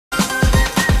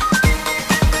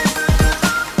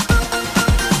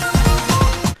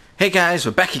Hey guys,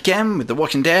 we're back again with The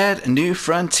Walking Dead: A New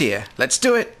Frontier. Let's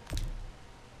do it!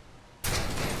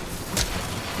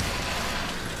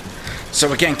 So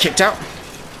we're getting kicked out.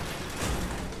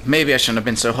 Maybe I shouldn't have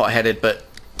been so hot-headed, but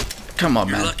come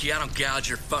on, man. You're lucky I don't gouge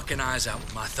your fucking eyes out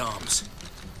with my thumbs.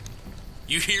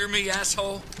 You hear me,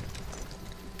 asshole?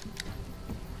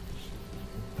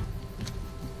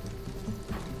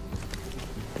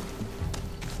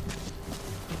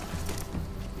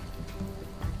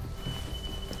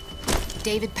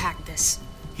 David packed this.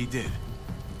 He did.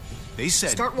 They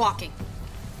said... Start walking.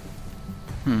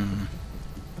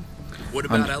 What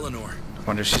about Eleanor? I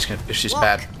wonder if she's Walk.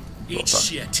 bad. Eat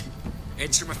shit.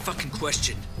 Answer my fucking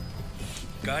question.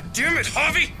 God damn it,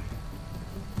 Javi!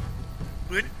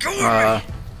 Let go of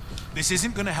me! This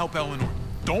isn't gonna help Eleanor.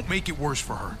 Don't make it worse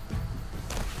for her.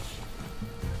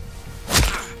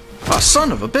 Oh,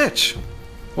 son of a bitch!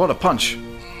 What a punch.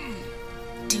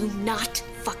 Do not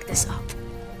fuck this up.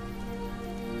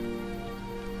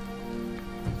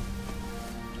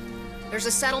 There's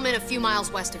a settlement a few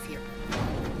miles west of here.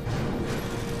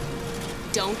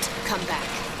 Don't come back.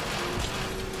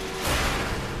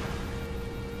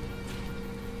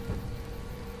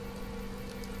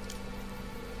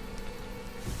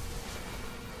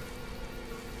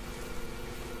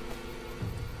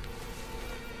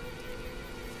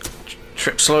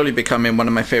 Tripp slowly becoming one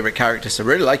of my favorite characters. I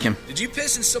really like him. Did you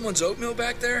piss in someone's oatmeal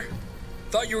back there?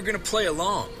 Thought you were gonna play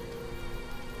along.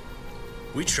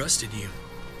 We trusted you.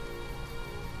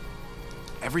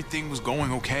 Everything was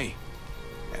going okay.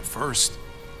 At first.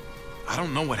 I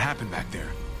don't know what happened back there.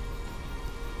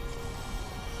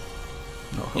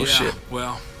 Oh, yeah, shit.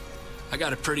 Well, I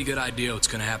got a pretty good idea what's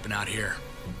gonna happen out here.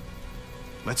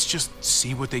 Let's just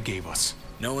see what they gave us.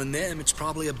 Knowing them, it's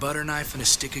probably a butter knife and a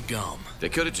stick of gum. They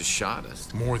could have just shot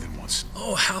us. More than once.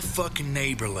 Oh, how fucking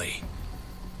neighborly.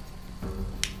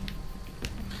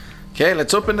 Okay,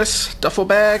 let's open this duffel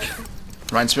bag.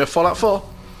 Reminds me of Fallout 4.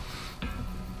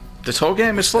 This whole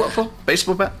game is Fallout 4.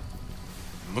 Baseball bat.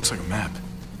 It looks like a map.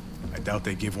 I doubt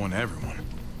they give one to everyone.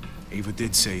 Ava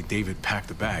did say David packed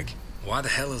the bag. Why the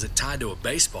hell is it tied to a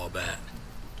baseball bat?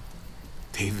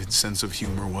 David's sense of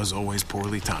humor was always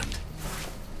poorly timed.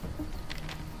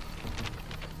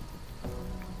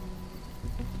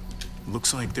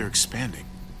 Looks like they're expanding.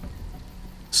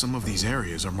 Some of these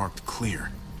areas are marked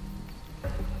clear.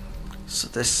 So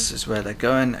this is where they're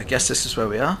going. I guess this is where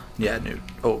we are. Yeah,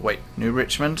 New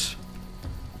Richmond.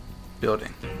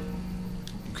 Building.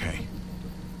 Okay.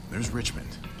 There's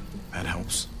Richmond. That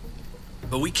helps.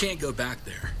 But we can't go back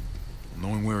there.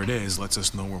 Knowing where it is lets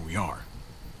us know where we are.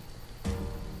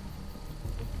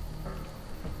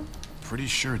 Pretty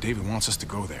sure David wants us to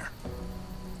go there.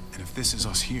 And if this is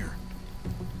us here,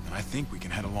 then I think we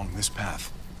can head along this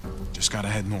path. Just gotta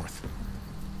head north.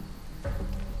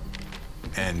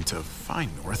 And to find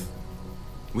north,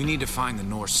 We need to find the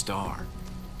North Star.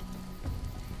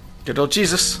 Good old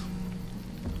Jesus.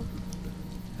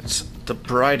 It's the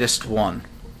brightest one.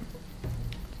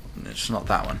 It's not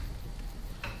that one.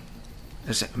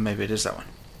 Is it? Maybe it is that one.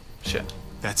 Shit.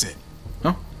 that's it.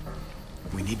 No?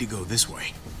 We need to go this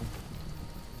way.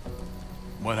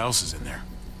 What else is in there?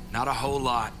 Not a whole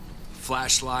lot.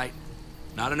 Flashlight.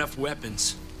 Not enough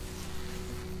weapons.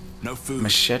 No food.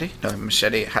 Machete? No,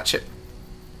 machete, hatchet.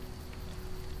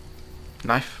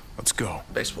 Knife. Let's go.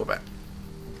 Baseball bat.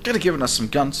 Could have given us some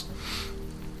guns.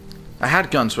 I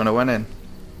had guns when I went in.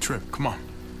 Tripp, come on.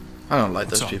 I don't like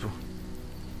What's those up? people.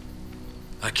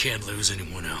 I can't lose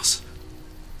anyone else.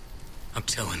 I'm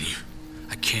telling you,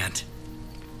 I can't.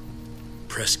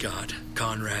 Prescott,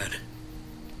 Conrad,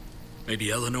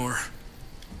 maybe Eleanor.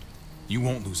 You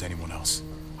won't lose anyone else.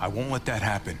 I won't let that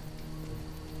happen.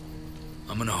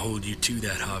 I'm gonna hold you to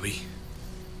that, Javi.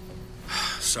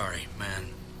 Sorry, man.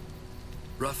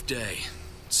 Rough day,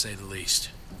 to say the least.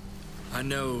 I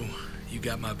know you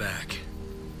got my back,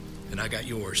 and I got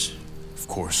yours. Of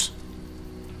course.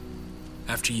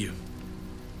 After you.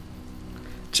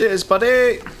 Cheers,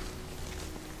 buddy!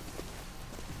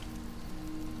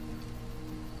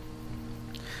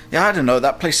 Yeah, I don't know,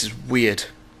 that place is weird.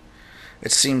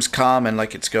 It seems calm and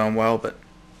like it's going well, but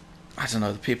I don't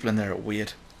know, the people in there are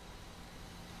weird.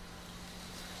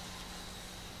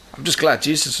 I'm just glad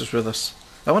Jesus was with us.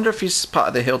 I wonder if he's part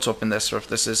of the hilltop in this, or if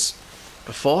this is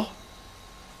before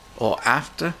or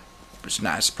after. It's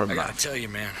nice, probably I gotta not. tell you,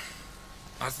 man.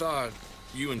 I thought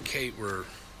you and Kate were,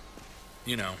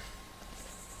 you know.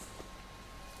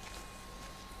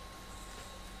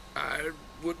 I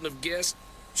wouldn't have guessed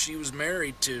she was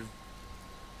married to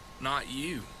not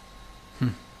you.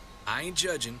 I ain't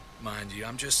judging, mind you.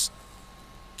 I'm just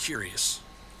curious.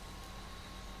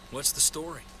 What's the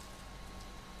story?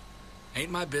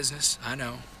 Ain't my business, I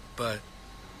know. But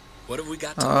what have we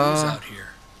got to lose out here?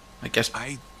 I guess.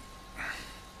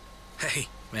 Hey,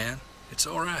 man, it's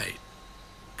all right.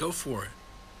 Go for it.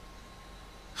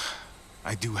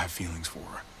 I do have feelings for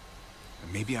her.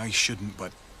 And maybe I shouldn't,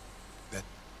 but that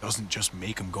doesn't just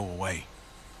make them go away.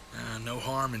 No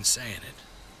harm in saying it.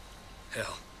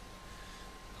 Hell,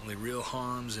 only real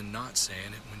harm's in not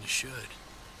saying it when you should.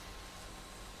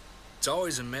 It's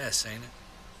always a mess, ain't it?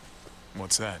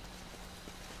 What's that?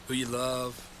 Who you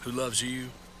love, who loves you,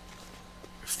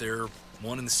 if they're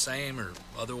one and the same or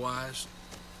otherwise.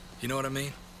 You know what I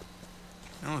mean?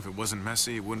 Well, if it wasn't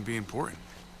messy, it wouldn't be important,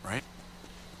 right?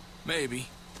 Maybe.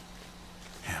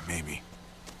 Yeah, maybe.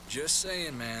 Just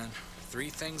saying, man. 3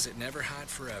 things that never hide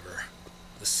forever.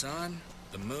 The sun,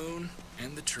 the moon,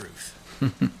 and the truth.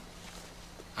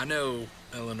 I know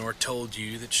Eleanor told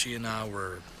you that she and I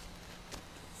were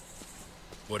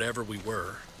whatever we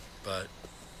were, but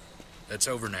that's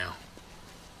over now.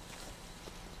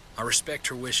 I respect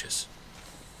her wishes.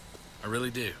 I really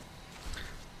do.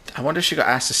 I wonder if she got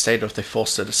asked to stay or if they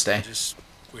forced her to I stay. just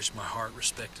wish my heart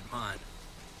respected mine.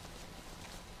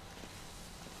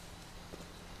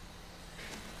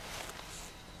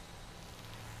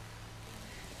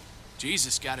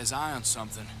 Jesus got his eye on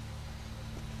something.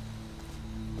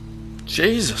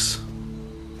 Jesus.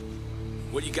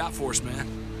 What you got for us, man?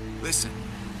 Listen,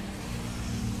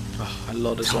 Oh, I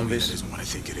love the Tell me that zombies. isn't what I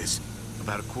think it is.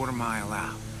 about a quarter-mile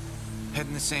out.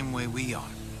 Heading the same way we are.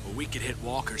 Well, we could hit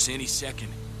walkers any second.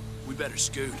 We better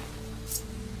scoot.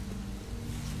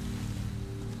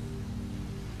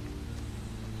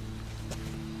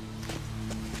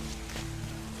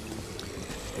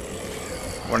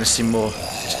 I want to see more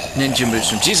ninja moves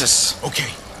from Jesus.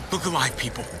 Okay, look alive,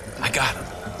 people. I got him.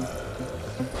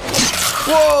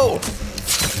 Whoa!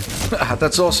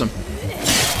 That's awesome.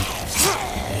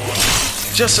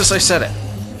 Just as I said it.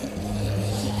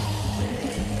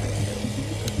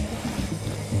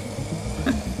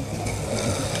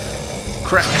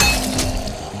 Crap.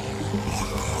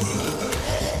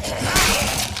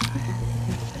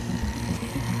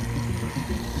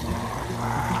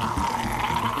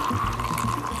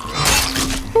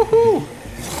 Woohoo!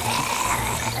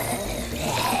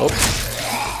 Oh.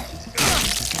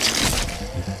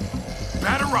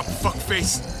 Batter up,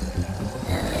 fuckface.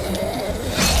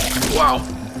 Wow.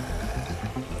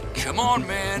 Come on,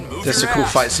 man. Move That's a your cool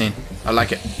ass. fight scene. I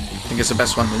like it. I think it's the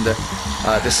best one in the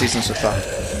this season so far.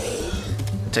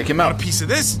 Take him Want out. a piece of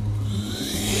this?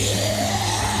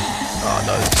 Oh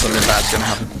no, something bad's gonna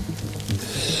happen.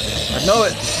 I know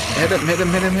it. Hit him, hit him,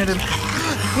 hit him, hit him.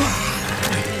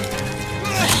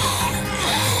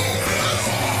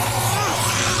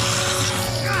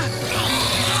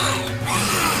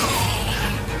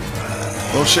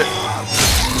 Oh shit.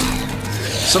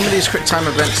 Some of these quick time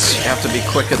events you have to be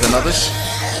quicker than others.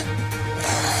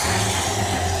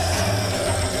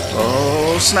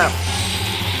 Oh snap.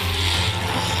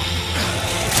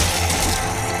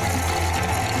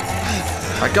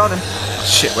 I got him. Oh,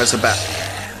 shit, where's the bat?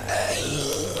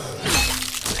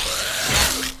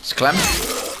 It's Clem.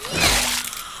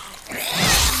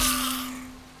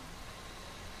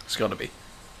 It's gotta be.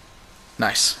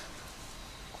 Nice.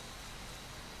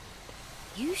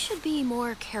 You should be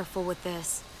more careful with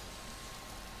this.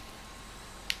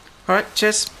 Alright,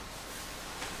 cheers.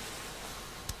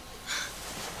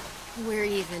 We're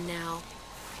even now.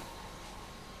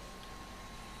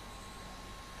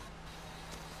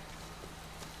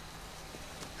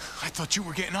 I thought you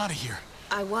were getting out of here.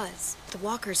 I was. The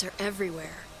walkers are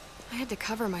everywhere. I had to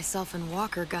cover myself in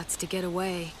walker guts to get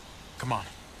away. Come on.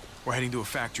 We're heading to a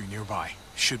factory nearby.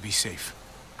 Should be safe.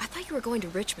 I thought you were going to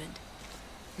Richmond.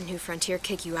 New Frontier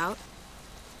kick you out?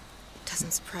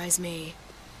 Doesn't surprise me.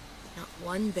 Not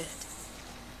one bit.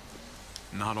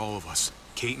 Not all of us.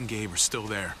 Kate and Gabe are still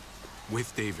there.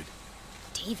 With David.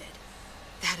 David?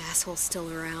 That asshole's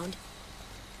still around?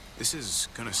 This is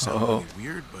gonna sound really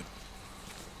weird, but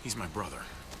he's my brother.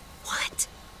 What?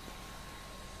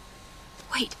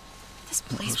 Wait, this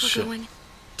place we're shit. going,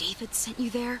 David sent you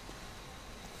there?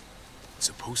 It's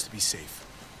supposed to be safe.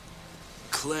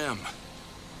 Clem.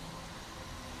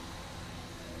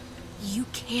 You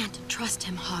can't trust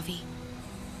him, Javi.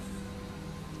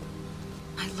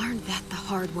 I learned that the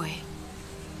hard way.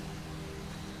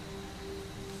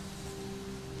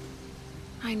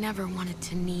 I never wanted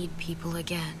to need people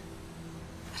again,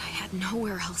 but I had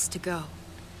nowhere else to go.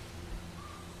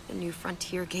 The New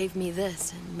Frontier gave me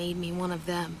this and made me one of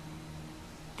them.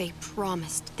 They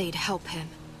promised they'd help him.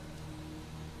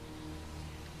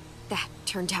 That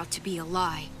turned out to be a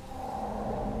lie.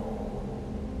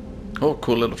 Oh,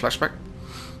 cool little flashback.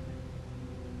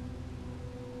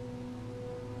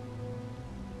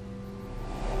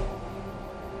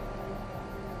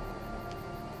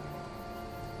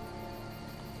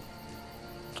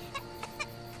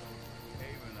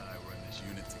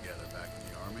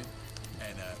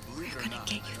 We're gonna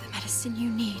get you the medicine you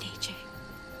need, AJ.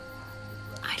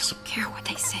 I don't care what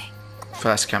they say.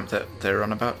 First camp that they're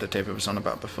on about, that David was on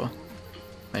about before.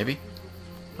 Maybe?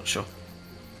 Not sure.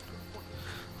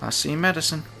 I see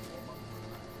medicine.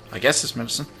 I guess it's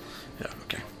medicine. Yeah,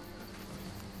 okay.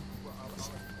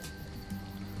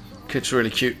 Kid's really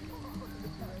cute.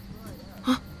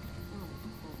 Huh?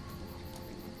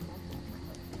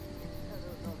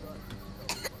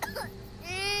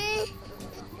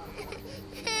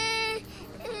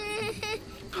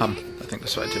 Hum. I think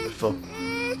that's what I did before.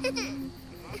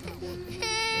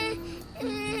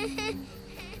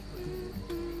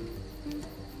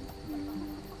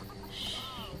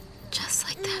 Just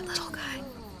like that little guy.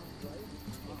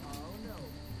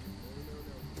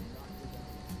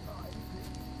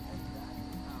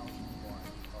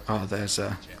 Oh, there's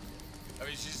a... I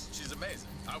mean, she's amazing.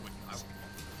 I would.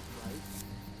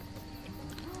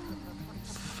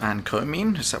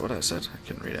 Vancomine? Is that what I said? I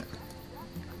couldn't read it.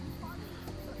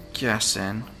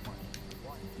 Guessing.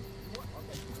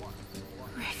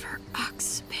 River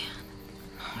Oxpan.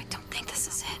 Oh, I don't think this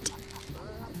is it.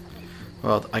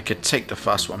 Well, I could take the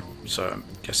first one, so I'm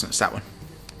guessing it's that one.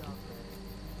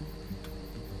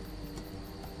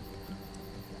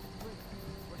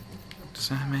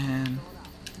 Examine.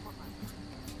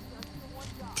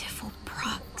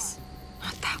 Prox.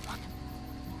 Not that one.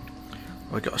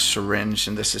 Oh, we got a syringe,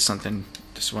 and this is something.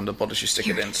 This is one of the bottles you stick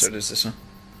Here it it in, is. so it is this one.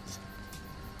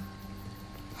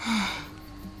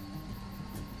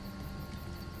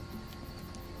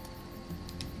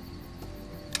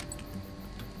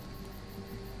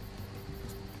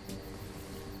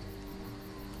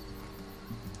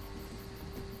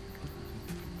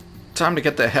 Time to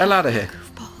get the hell out of here.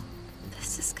 Goofball,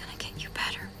 this is gonna get you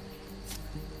better.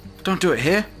 Don't do it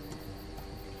here.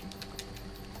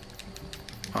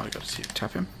 Oh, I gotta see.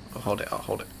 Tap him. I'll hold it. I'll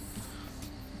hold it.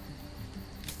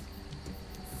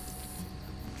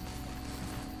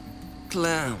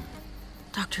 Clem,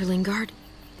 Dr. Lingard,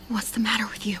 what's the matter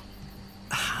with you?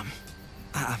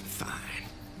 I'm fine.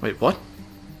 Wait, what?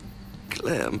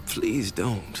 Clem, please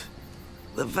don't.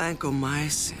 The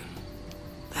vancomycin.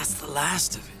 That's the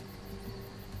last of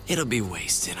it. It'll be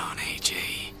wasted on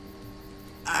AJ.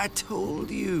 I told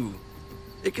you.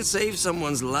 It could save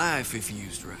someone's life if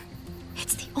used right.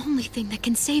 It's the only thing that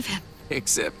can save him.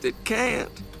 Except it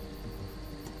can't.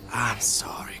 I'm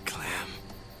sorry, Clem.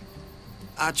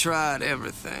 I tried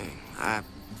everything. I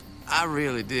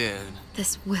really did.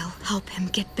 This will help him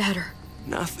get better.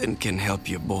 Nothing can help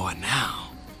your boy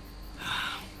now.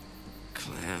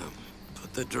 Clem,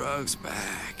 put the drugs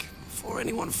back before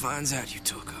anyone finds out you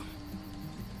took them.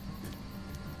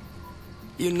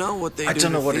 You know what they do. I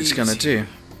don't know to what it's thieves gonna do. here.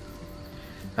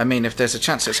 I mean, if there's a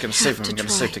chance it's gonna save him, to I'm gonna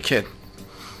try. save the kid.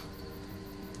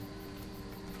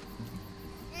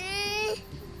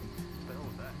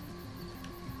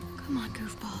 Come on,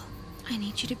 goofball. I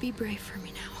need you to be brave for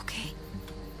me now, okay?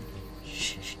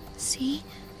 Shh, shh. See?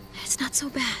 It's not so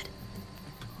bad.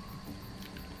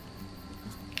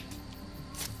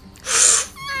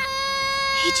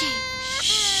 AJ,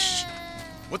 shh.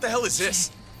 What the hell is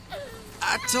this?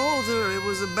 I told her it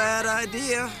was a bad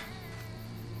idea.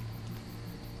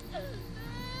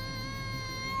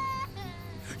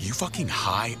 You fucking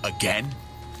high again?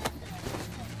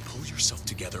 Pull yourself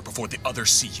together before the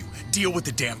others see you. Deal with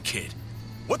the damn kid.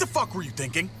 What the fuck were you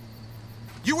thinking?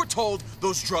 You were told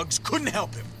those drugs couldn't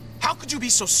help him. How could you be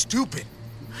so stupid?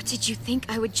 Did you think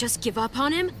I would just give up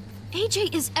on him?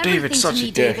 AJ is everything David's to such a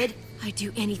me, dick. David. I'd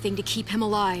do anything to keep him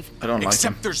alive. I don't like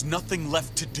Except him. there's nothing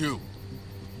left to do.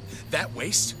 That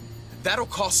waste, that'll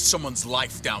cost someone's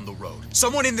life down the road.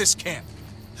 Someone in this camp.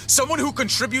 Someone who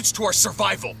contributes to our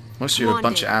survival. Most of you are a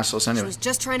bunch of assholes She anyway. was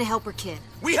just trying to help her kid.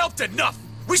 We helped enough.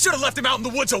 We should have left him out in the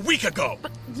woods a week ago.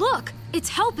 But look, it's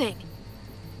helping.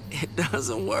 It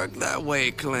doesn't work that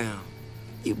way, Clem.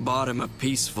 You bought him a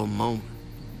peaceful moment.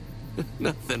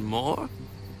 Nothing more.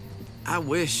 I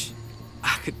wish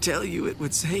I could tell you it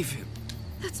would save him.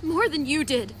 That's more than you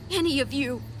did, any of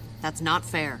you. That's not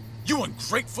fair. You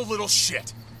ungrateful little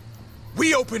shit.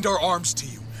 We opened our arms to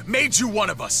you, made you one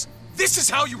of us. This is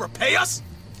how you repay us?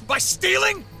 By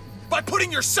stealing? By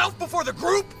putting yourself before the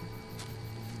group?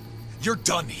 You're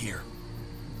done here.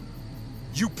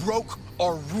 You broke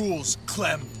our rules,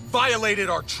 Clem. Violated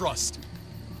our trust.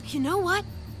 You know what?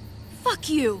 Fuck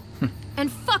you. And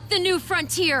fuck the new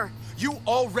frontier. You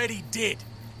already did.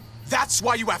 That's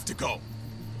why you have to go.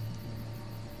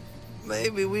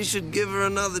 Maybe we should give her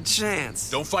another chance.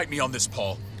 Don't fight me on this,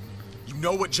 Paul. You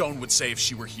know what Joan would say if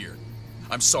she were here.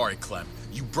 I'm sorry, Clem.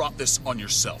 You brought this on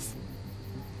yourself.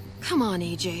 Come on,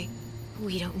 AJ.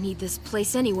 We don't need this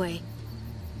place anyway.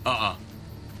 Uh-uh.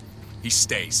 He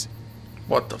stays.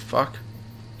 What the fuck?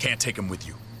 Can't take him with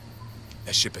you.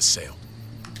 That ship has sailed.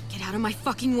 Get out of my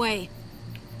fucking way.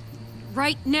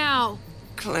 Right now.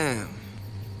 Clem,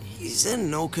 he's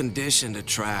in no condition to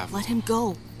travel. Let him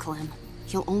go, Clem.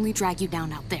 He'll only drag you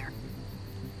down out there.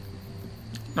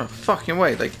 No fucking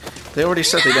way. Like, they already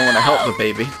said they don't want to help the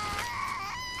baby.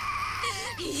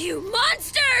 You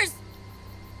monsters!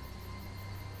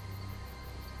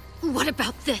 What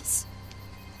about this?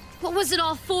 What was it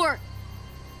all for?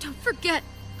 Don't forget,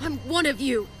 I'm one of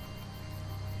you.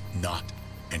 Not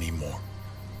anymore.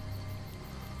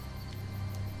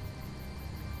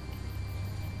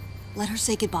 Let her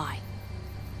say goodbye.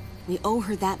 We owe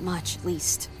her that much, at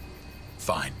least.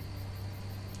 Fine.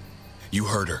 You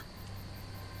heard her.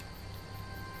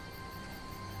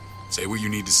 Say what you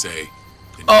need to say.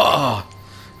 Oh!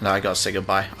 Now I gotta say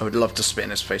goodbye. I would love to spit in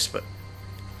his face, but...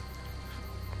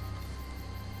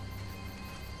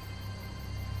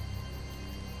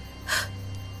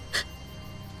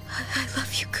 I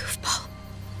love you, goofball.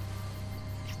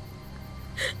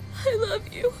 I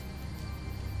love you.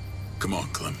 Come on,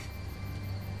 Clem.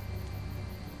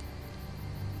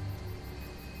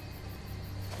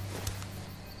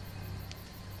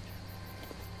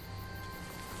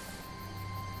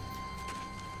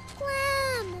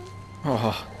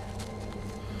 Oh.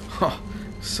 Oh,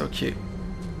 so cute.